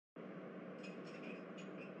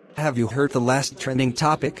Have you heard the last trending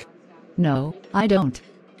topic? No, I don't.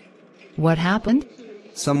 What happened?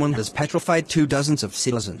 Someone has petrified 2 dozens of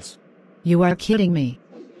citizens. You are kidding me.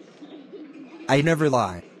 I never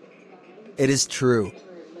lie. It is true.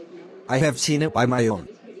 I have seen it by my own.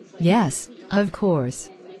 Yes, of course.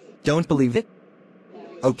 Don't believe it?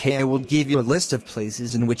 Okay, I will give you a list of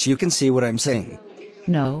places in which you can see what I'm saying.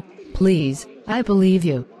 No, please, I believe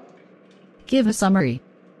you. Give a summary.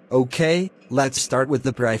 Okay, let's start with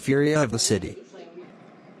the periphery of the city.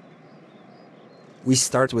 We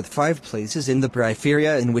start with 5 places in the periphery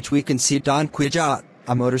in which we can see Don Quijote,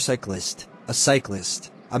 a motorcyclist, a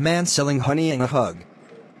cyclist, a man selling honey and a hug.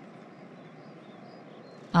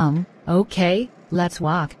 Okay, let's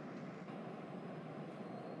walk.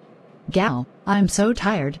 Gal, I'm so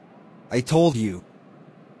tired. I told you.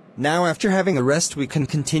 Now after having a rest we can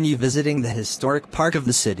continue visiting the historic part of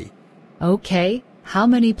the city. Okay, how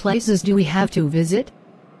many places do we have to visit?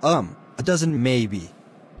 A dozen maybe.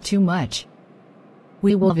 Too much.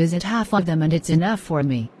 We will visit half of them and it's enough for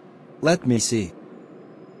me. Let me see.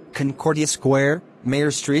 Concordia Square,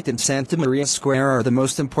 Mayor Street and Santa Maria Square are the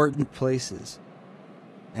most important places.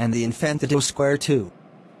 And the Infantado Square too.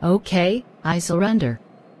 Okay, I surrender.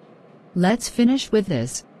 Let's finish with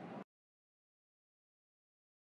this.